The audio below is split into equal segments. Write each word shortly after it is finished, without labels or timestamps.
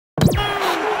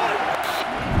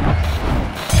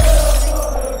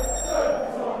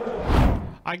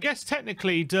I guess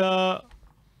technically,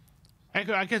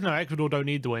 Ecuador don't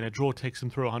need the win. A draw takes them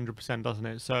through 100%, doesn't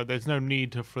it? So there's no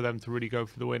need for them to really go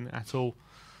for the win at all.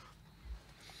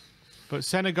 But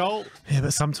Senegal... Yeah,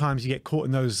 but sometimes you get caught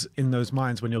in those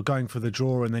minds when you're going for the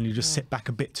draw and then you just sit back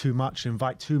a bit too much,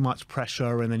 invite too much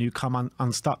pressure, and then you come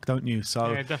unstuck, don't you?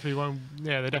 So yeah, definitely won't.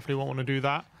 Yeah, they definitely won't want to do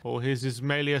that. Or here's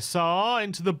Ismaila Sarr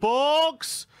into the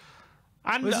box,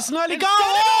 and it's an early goal.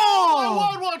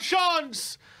 Oh, what a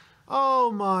chance!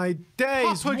 Oh my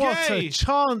days! Papa what Gay. a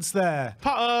chance there!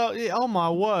 Oh my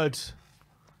word!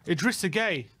 Idrissa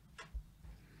Gueye.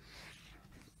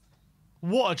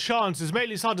 What a chance.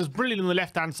 Ismaila Sarr does brilliant on the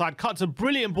left-hand side. Cuts a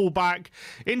brilliant ball back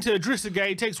into Idrissa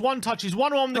Gueye. Takes one touch. He's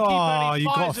one-on-one the keeper. And he you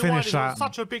got fires to it wide. finish He's that. got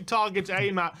such a big target to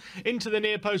aim at. Into the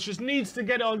near post. Just needs to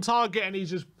get it on target. And he's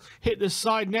just hit the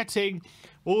side netting.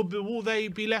 Will they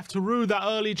be left to rue that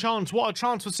early chance? What a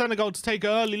chance for Senegal to take an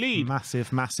early lead.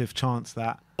 Massive, massive chance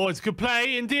that. Oh, it's a good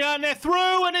play. India, and they're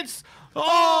through. And it's...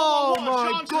 Oh,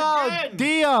 my God. Again.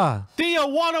 Dia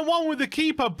one-on-one with the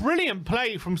keeper. Brilliant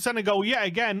play from Senegal yet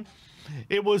again.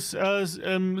 It was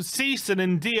Season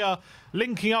and Dia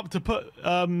linking up to put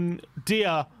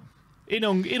Dia in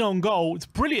on goal. It's a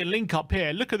brilliant link up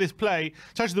here. Look at this play.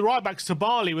 It's actually the right back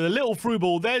Sabali with a little through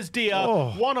ball. There's Dia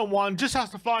one-on-one. Just has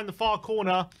to fly in the far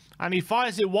corner and he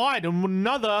fires it wide. And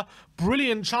another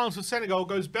brilliant chance for Senegal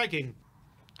goes begging.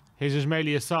 Here's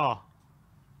Ismaila Sarr.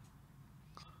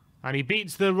 And he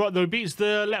beats the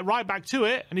right back to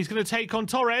it. And he's going to take on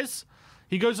Torres.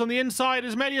 He goes on the inside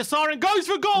as Ismaila Sarr and goes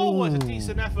for goal. It's a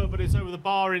decent effort, but it's over the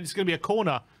bar and it's going to be a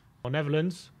corner.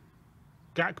 Netherlands.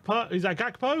 Gakpo. Is that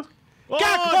Gakpo?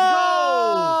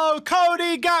 Gakpo!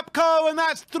 Cody Gakpo, and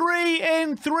that's 3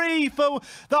 in 3 for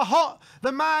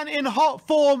the man in hot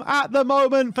form at the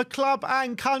moment for club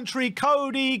and country.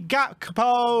 Cody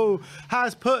Gakpo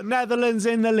has put Netherlands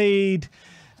in the lead.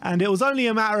 And it was only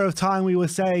a matter of time, we were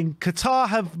saying. Qatar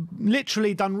have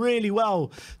literally done really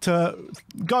well to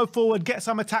go forward, get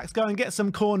some attacks going, get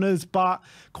some corners, but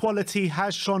quality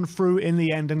has shone through in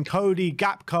the end. And Cody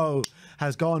Gakpo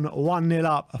has gone 1-0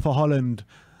 up for Holland.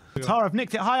 Qatar have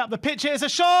nicked it high up the pitch. Here's a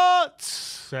shot!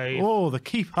 Save. Oh, the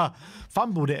keeper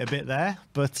fumbled it a bit there,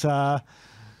 but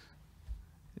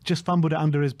just fumbled it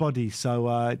under his body, so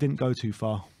it didn't go too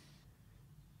far.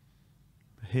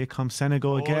 Here comes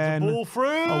Senegal again. Ball through.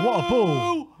 Oh, what a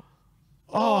ball.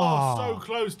 Oh, so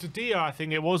close to Dia, I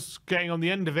think it was, getting on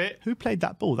the end of it. Who played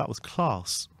that ball? That was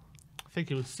class. I think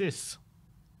it was Sis.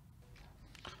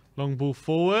 Long ball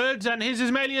forward, and here's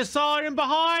Ismaila Sarr in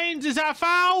behind. Is that a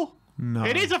foul? No.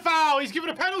 It is a foul. He's given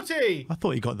a penalty. I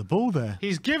thought he got the ball there.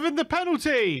 He's given the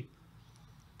penalty.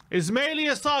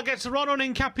 Ismaila Sarr gets a run on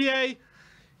Nkapie.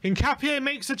 Nkapie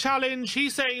makes a challenge.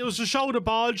 He's saying it was a shoulder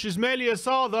barge. Ismaila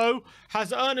Sarr, though,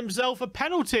 has earned himself a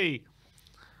penalty.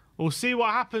 We'll see what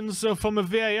happens from a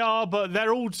VAR, but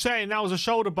they're all saying that was a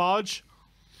shoulder barge.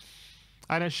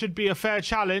 And it should be a fair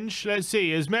challenge. Let's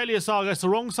see. Ismaila Sarr gets the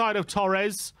wrong side of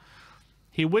Torres.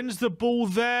 He wins the ball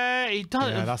there. He does.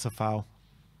 Yeah, that's a foul.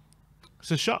 It's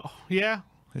a shot. Yeah.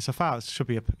 It's a foul. It should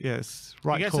be a... Yeah, it's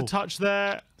right He gets call. a touch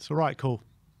there. It's a right call.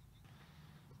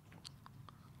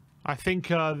 I think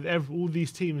all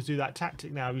these teams do that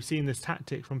tactic now. We've seen this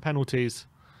tactic from penalties.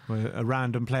 Where a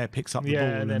random player picks up the ball.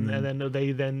 And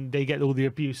then they get all the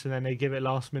abuse and then they give it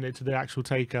last minute to the actual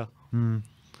taker.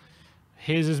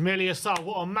 Here's Ismaila Sarr.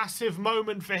 What a massive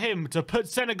moment for him to put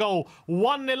Senegal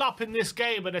 1-0 up in this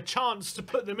game and a chance to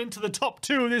put them into the top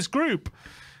 2 of this group.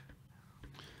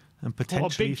 And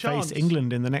potentially face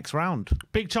England in the next round.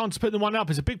 Big chance to put them 1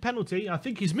 up. It's a big penalty. I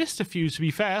think he's missed a few, to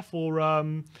be fair,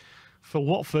 for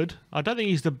Watford. I don't think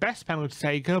he's the best penalty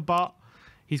taker, but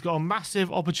he's got a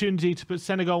massive opportunity to put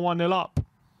Senegal 1-0 up.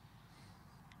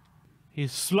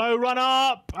 He's slow run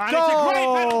up, and it's a great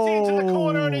penalty into the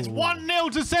corner, and it's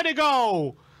 1-0 to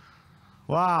Senegal.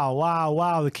 Wow, wow,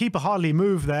 wow. The keeper hardly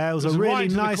moved there. It was a really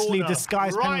nicely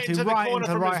disguised penalty right into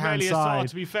the right-hand side.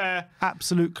 To be fair.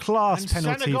 Absolute class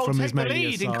penalty from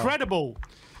Ismaila Sarr. Incredible.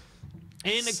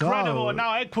 Incredible. And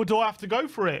now Ecuador have to go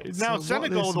for it. Now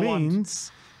Senegal the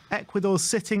ones. Ecuador's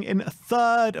sitting in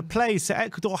 3rd place, so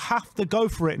Ecuador have to go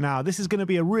for it now. This is going to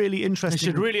be a really interesting... They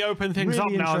should really open things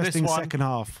up now in this one. Second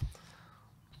half.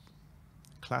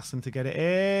 Klassen to get it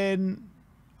in.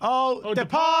 Oh,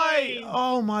 Depay!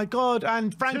 Oh my God!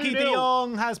 And Frankie de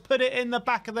Jong has put it in the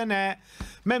back of the net.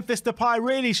 Memphis Depay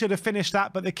really should have finished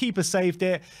that, but the keeper saved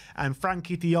it. And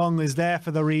Frankie de Jong is there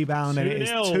for the rebound, and it is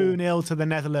 2-0 to the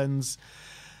Netherlands.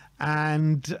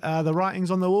 And the writing's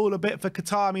on the wall a bit for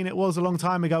Qatar. I mean, it was a long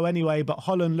time ago anyway, but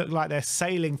Holland look like they're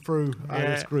sailing through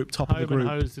this group, top of the group.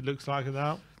 Hosed, it looks like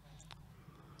now.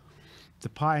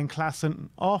 Depay and Klassen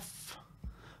off.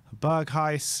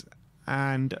 Berghuis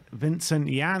and Vincent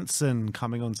Janssen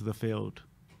coming onto the field.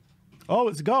 Oh,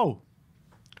 it's a goal.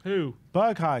 Who?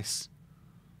 Berghuis.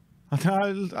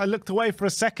 I looked away for a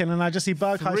second and I just see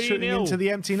Berghuis shooting into the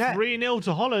empty net. 3-0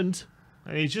 to Holland.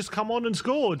 And he's just come on and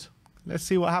scored. Let's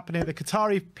see what happened here. The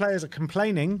Qatari players are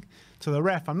complaining to the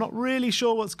ref. I'm not really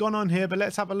sure what's gone on here, but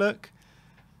let's have a look.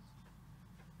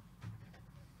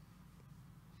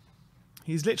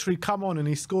 He's literally come on and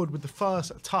he scored with the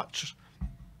first touch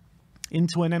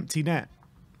into an empty net.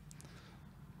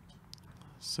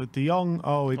 So De Jong,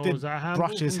 he did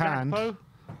brush his hand. Gakpo?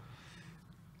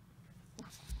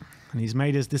 And he's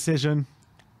made his decision.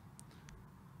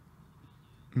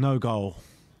 No goal.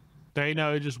 They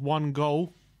know just one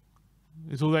goal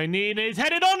is all they need, and it's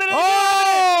headed on.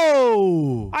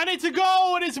 And it's a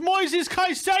goal, and it's Moises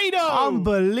Caicedo.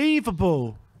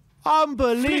 Unbelievable.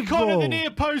 Unbelievable. Flick on at the near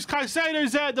post.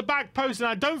 Caicedo's there at the back post, and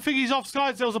I don't think he's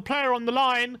offside. There was a player on the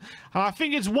line, and I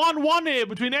think it's 1-1 here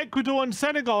between Ecuador and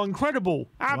Senegal. Incredible.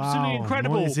 Absolutely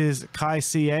incredible. Moises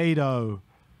Caicedo.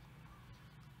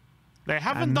 They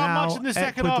haven't done much in the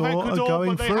second half, Ecuador,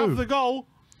 but they have the goal.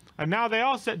 And now they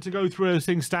are set to go through as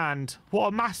things stand. What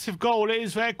a massive goal it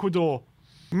is for Ecuador.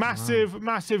 Massive,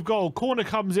 massive goal. Corner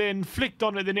comes in, flicked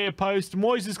on at the near post.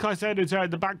 Moises Caicedo's there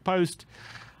at the back post.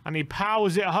 And he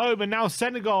powers it home. And now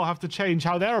Senegal have to change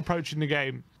how they're approaching the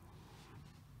game.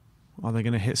 Are they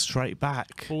going to hit straight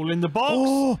back? Ball in the box.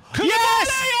 Oh,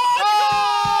 yes!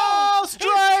 Oh,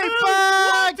 straight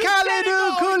back!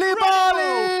 Kalidou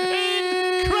Koulibaly!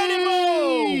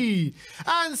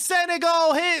 And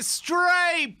Senegal hit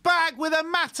straight back with a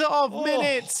matter of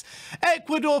minutes.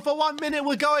 Ecuador for 1 minute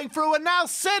were going through, and now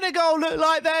Senegal look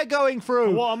like they're going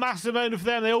through. What a massive moment for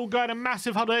them. They all go in a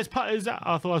massive huddle. I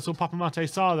thought I saw Papa Mate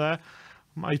Sarr there.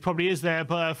 He probably is there,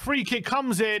 but a free kick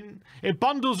comes in. It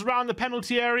bundles around the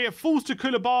penalty area, falls to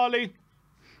Koulibaly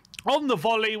on the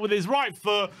volley with his right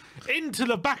foot into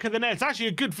the back of the net. It's actually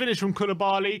a good finish from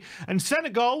Koulibaly. And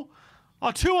Senegal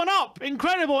are 2-up.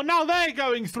 Incredible. Now they're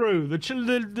going through.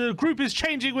 The group is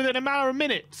changing within a matter of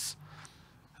minutes.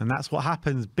 And that's what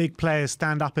happens. Big players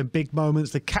stand up in big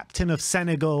moments. The captain of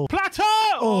Senegal. Plateau!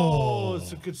 Oh,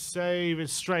 it's a good save.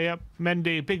 It's straight up.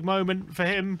 Mendy, big moment for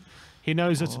him. He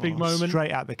knows it's a big moment.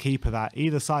 Straight at the keeper, that.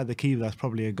 Either side of the keeper, that's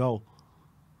probably a goal.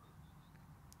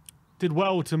 Did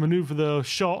well to manoeuvre the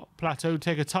shot. Plateau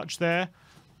take a touch there.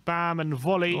 Bam, and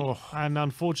volley. And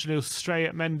unfortunately, it was straight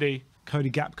at Mendy.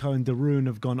 Cody Gakpo and De Roon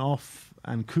have gone off,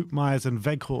 and Koopmeyers and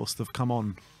Weghorst have come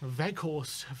on.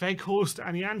 Weghorst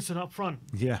and Janssen up front.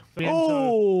 Yeah.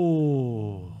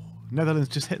 Oh! Netherlands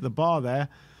just hit the bar there.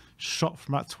 Shot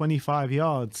from about 25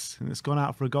 yards, and it's gone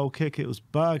out for a goal kick. It was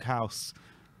Berghuis.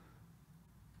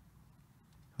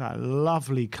 That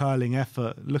lovely curling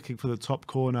effort, looking for the top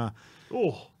corner.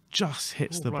 Just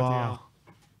hits the bar.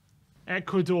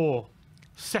 Ecuador,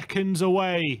 seconds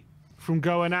away from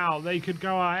going out. They could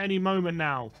go out any moment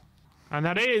now. And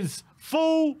that is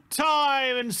full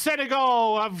time, and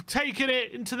Senegal have taken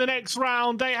it into the next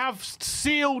round. They have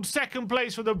sealed second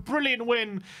place with a brilliant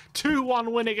win,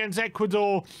 2-1 win against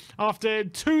Ecuador. After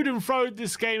toed and froed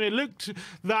this game, it looked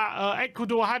that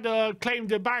Ecuador had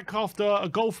claimed it back after a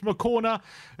goal from a corner.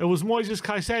 It was Moises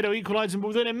Caicedo equalising, but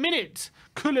within a minute,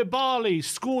 Koulibaly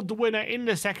scored the winner in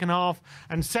the second half,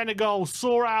 and Senegal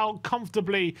saw out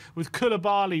comfortably with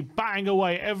Koulibaly batting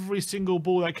away every single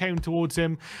ball that came towards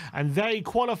him, and they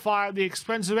qualify at the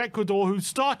expense of Ecuador, who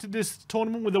started this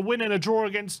tournament with a win and a draw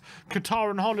against Qatar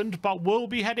and Holland, but will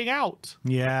be heading out.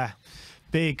 Yeah.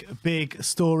 Big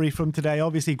story from today.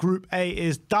 Obviously, Group A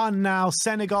is done now.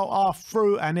 Senegal are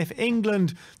through, and if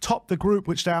England top the group,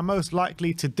 which they are most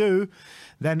likely to do,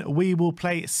 then we will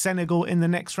play Senegal in the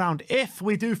next round. If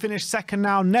we do finish second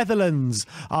now, Netherlands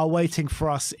are waiting for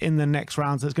us in the next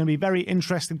round. So it's going to be very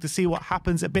interesting to see what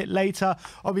happens a bit later.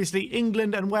 Obviously,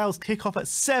 England and Wales kick off at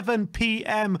 7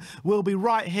 p.m. We'll be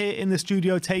right here in the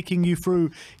studio taking you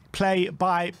through play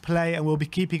by play, and we'll be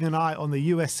keeping an eye on the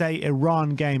USA-Iran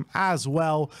game as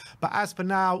well. But as for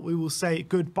now, we will say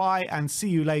goodbye and see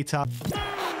you later.